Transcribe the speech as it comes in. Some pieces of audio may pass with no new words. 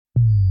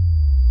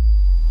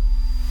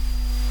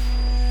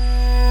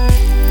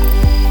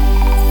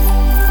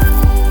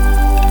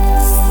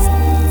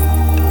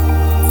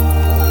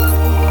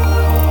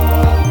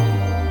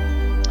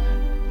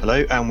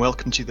and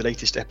welcome to the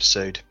latest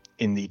episode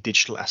in the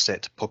Digital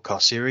Asset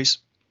podcast series.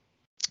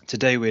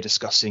 Today we're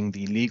discussing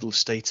the legal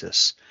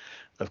status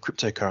of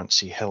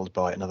cryptocurrency held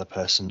by another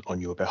person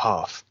on your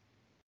behalf.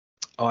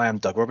 I am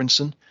Doug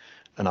Robinson,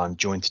 and I'm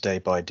joined today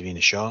by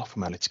Davina Shah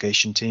from our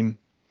litigation team.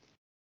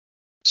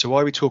 So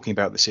why are we talking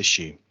about this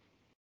issue?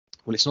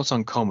 Well, it's not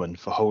uncommon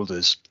for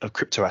holders of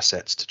crypto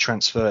assets to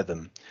transfer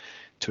them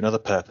to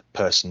another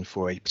person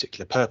for a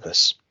particular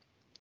purpose.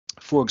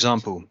 For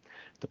example,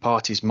 the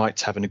parties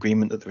might have an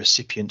agreement that the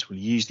recipient will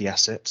use the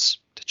assets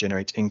to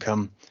generate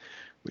income,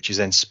 which is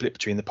then split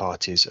between the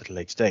parties at a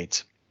later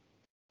date.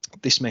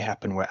 This may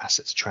happen where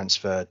assets are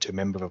transferred to a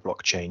member of a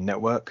blockchain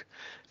network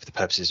for the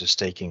purposes of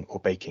staking or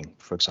baking,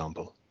 for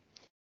example.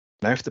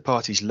 Now, if the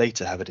parties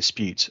later have a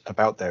dispute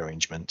about their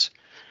arrangement,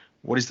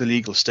 what is the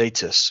legal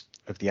status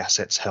of the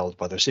assets held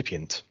by the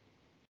recipient?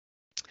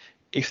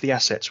 If the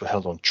assets were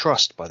held on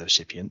trust by the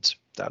recipient,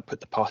 that would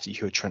put the party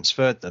who had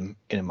transferred them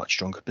in a much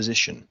stronger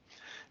position,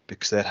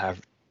 because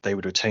they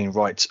would retain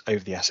rights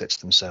over the assets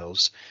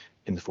themselves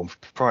in the form of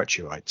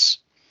proprietary rights.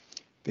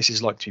 This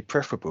is likely to be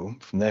preferable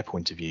from their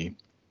point of view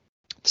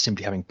to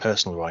simply having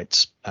personal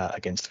rights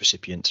against the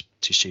recipient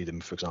to sue them,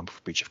 for example,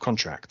 for breach of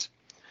contract.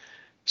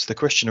 So the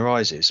question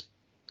arises,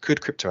 could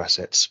crypto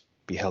assets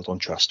be held on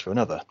trust for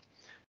another?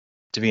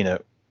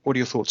 Davina, what are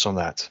your thoughts on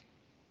that?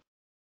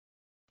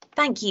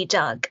 Thank you,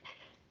 Doug.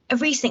 A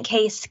recent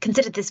case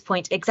considered this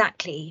point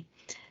exactly.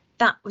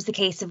 That was the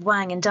case of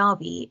Wang and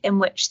Darby, in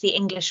which the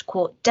English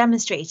court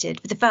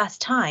demonstrated for the first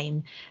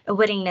time a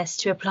willingness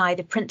to apply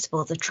the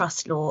principles of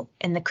trust law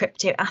in the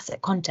crypto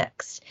asset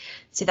context,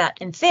 so that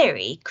in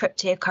theory,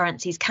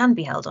 cryptocurrencies can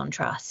be held on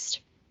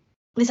trust.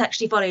 This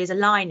actually follows a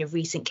line of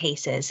recent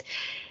cases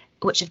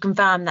which have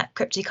confirmed that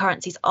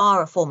cryptocurrencies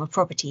are a form of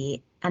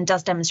property and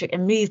does demonstrate a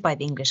move by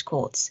the English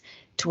courts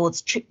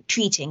towards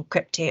treating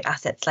crypto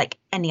assets like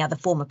any other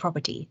form of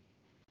property.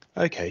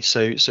 Okay,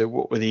 so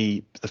what were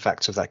the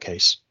facts of that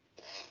case?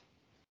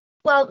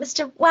 Well,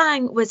 Mr.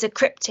 Wang was a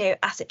crypto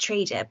asset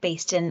trader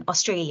based in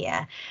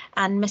Australia,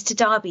 and Mr.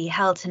 Darby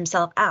held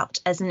himself out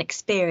as an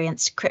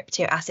experienced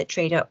crypto asset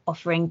trader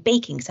offering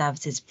baking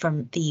services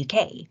from the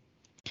UK.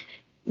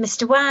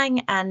 Mr.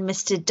 Wang and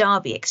Mr.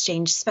 Darby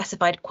exchanged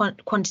specified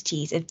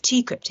quantities of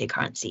two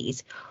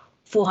cryptocurrencies,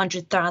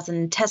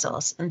 400,000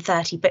 Tezos and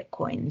 30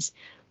 Bitcoins,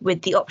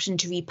 with the option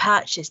to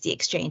repurchase the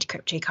exchanged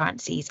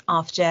cryptocurrencies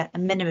after a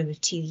minimum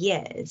of 2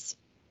 years.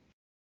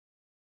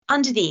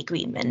 Under the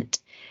agreement,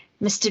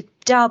 Mr.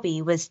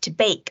 Darby was to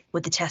bake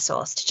with the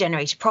Tezos to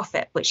generate a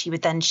profit, which he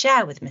would then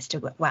share with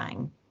Mr.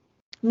 Wang.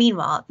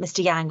 Meanwhile,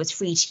 Mr. Yang was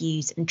free to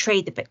use and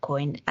trade the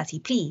Bitcoin as he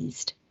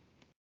pleased.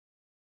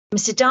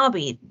 Mr.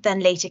 Darby then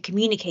later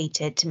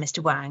communicated to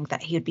Mr. Wang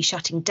that he would be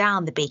shutting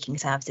down the baking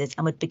services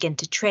and would begin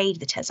to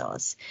trade the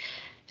Tezos.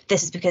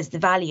 This is because the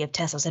value of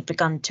Tezos had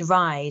begun to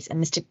rise,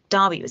 and Mr.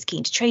 Darby was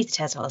keen to trade the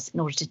Tezos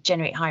in order to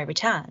generate higher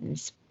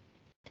returns.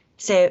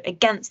 So,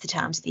 against the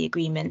terms of the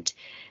agreement,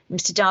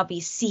 Mr.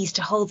 Darby ceased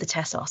to hold the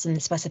Tezos in the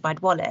specified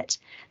wallet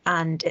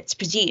and, it's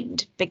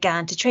presumed,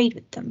 began to trade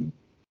with them.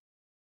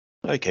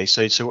 Okay,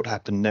 so what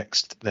happened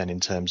next then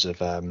in terms of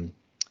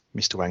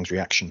Mr. Wang's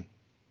reaction?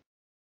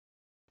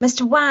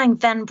 Mr. Wang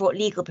then brought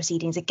legal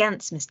proceedings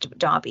against Mr.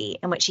 Darby,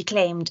 in which he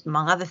claimed,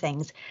 among other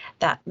things,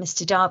 that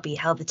Mr. Darby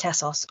held the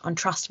Tezos on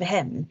trust for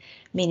him,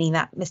 meaning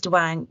that Mr.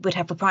 Wang would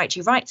have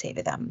proprietary rights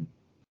over them.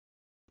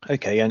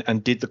 Okay,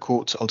 and did the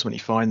court ultimately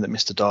find that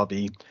Mr.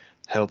 Darby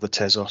held the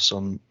Tezos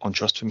on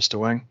trust for Mr.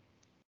 Wang?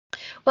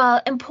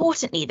 Well,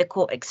 importantly, the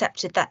court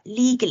accepted that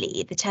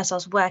legally the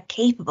Tezos were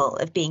capable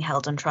of being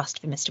held on trust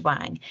for Mr.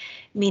 Wang,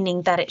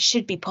 meaning that it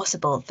should be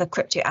possible for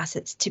crypto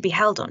assets to be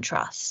held on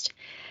trust.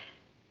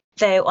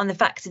 Though on the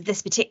facts of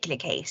this particular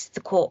case, the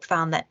court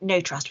found that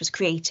no trust was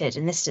created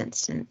in this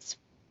instance.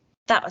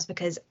 That was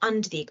because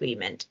under the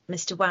agreement,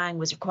 Mr. Wang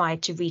was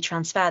required to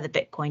retransfer the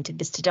Bitcoin to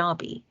Mr.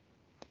 Darby.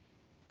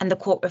 And the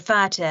court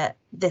referred to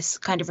this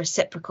kind of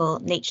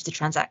reciprocal nature of the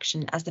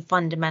transaction as the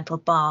fundamental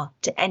bar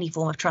to any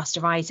form of trust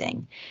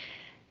arising.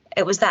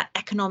 It was that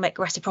economic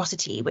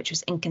reciprocity which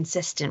was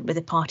inconsistent with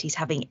the parties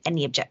having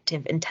any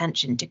objective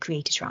intention to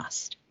create a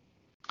trust.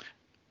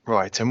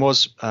 Right, and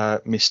was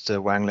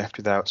Mr. Wang left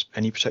without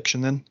any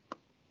protection then?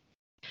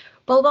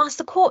 Well, whilst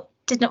the court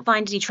did not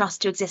find any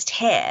trust to exist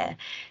here,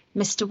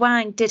 Mr.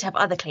 Wang did have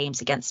other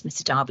claims against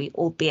Mr. Darby,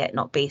 albeit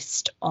not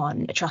based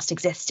on a trust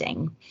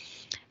existing.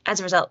 As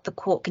a result, the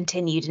court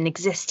continued an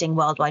existing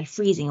worldwide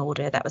freezing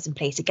order that was in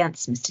place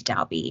against Mr.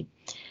 Darby.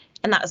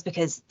 And that was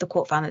because the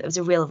court found that there was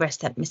a real risk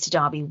that Mr.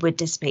 Darby would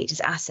dissipate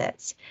his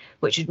assets,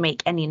 which would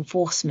make any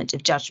enforcement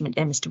of judgment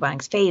in Mr.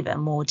 Wang's favour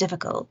more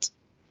difficult.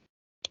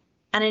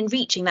 And in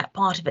reaching that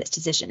part of its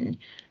decision,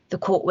 the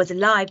court was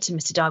alive to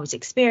Mr. Darby's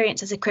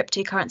experience as a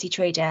cryptocurrency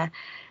trader,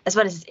 as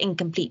well as his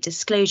incomplete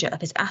disclosure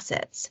of his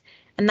assets.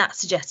 And that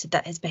suggested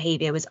that his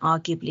behaviour was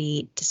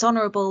arguably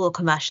dishonourable or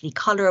commercially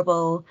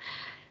colourable.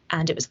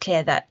 And it was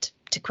clear that,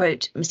 to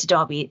quote, Mr.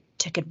 Darby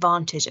took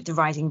advantage of the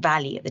rising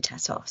value of the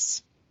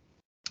Tezos.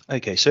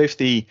 Okay, so if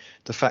the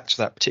facts of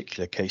that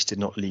particular case did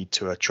not lead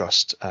to a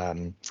trust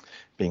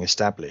being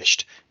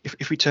established,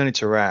 if we turn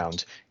it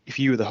around, if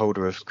you were the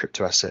holder of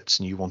crypto assets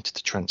and you wanted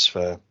to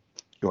transfer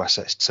your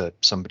assets to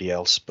somebody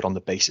else, but on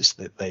the basis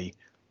that they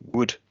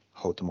would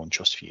hold them on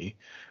trust for you,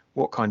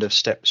 what kind of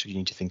steps would you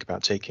need to think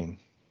about taking?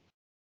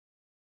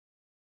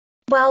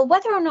 Well,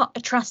 whether or not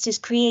a trust is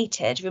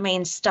created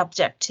remains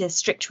subject to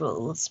strict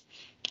rules.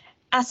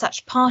 As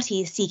such,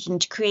 parties seeking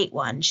to create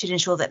one should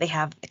ensure that they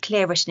have a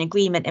clear written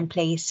agreement in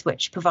place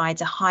which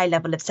provides a high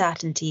level of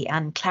certainty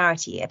and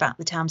clarity about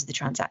the terms of the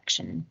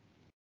transaction.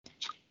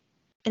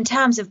 In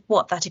terms of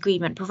what that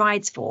agreement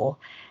provides for,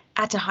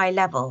 at a high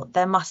level,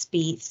 there must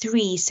be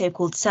 3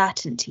 so-called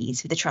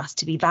certainties for the trust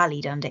to be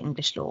valid under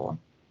English law.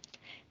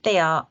 They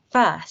are,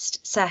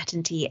 first,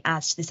 certainty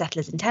as to the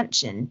settler's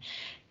intention.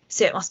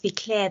 So it must be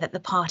clear that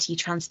the party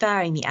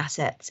transferring the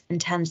assets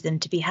intends them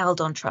to be held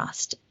on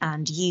trust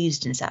and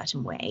used in a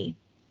certain way.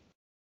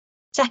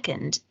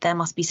 Second, there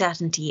must be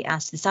certainty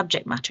as to the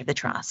subject matter of the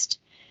trust.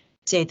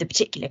 So the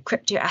particular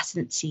crypto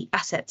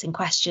assets in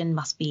question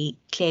must be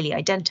clearly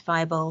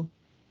identifiable.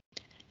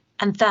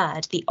 And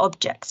third, the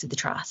objects of the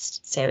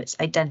trust, so its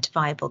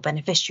identifiable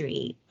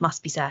beneficiary,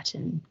 must be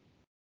certain.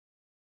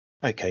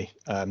 Okay,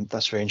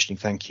 that's very interesting.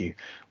 Thank you.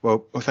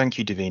 Well, thank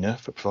you, Davina,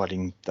 for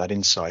providing that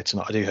insight.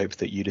 And I do hope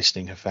that you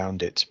listening have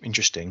found it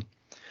interesting.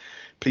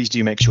 Please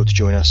do make sure to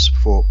join us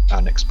for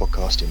our next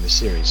podcast in this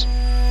series.